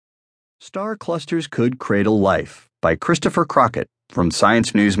Star Clusters Could Cradle Life by Christopher Crockett from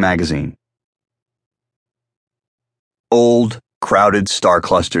Science News Magazine. Old, crowded star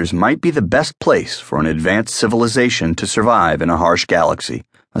clusters might be the best place for an advanced civilization to survive in a harsh galaxy,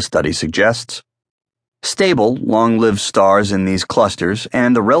 a study suggests. Stable, long-lived stars in these clusters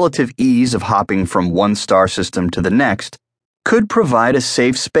and the relative ease of hopping from one star system to the next could provide a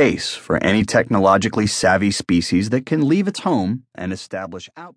safe space for any technologically savvy species that can leave its home and establish outposts.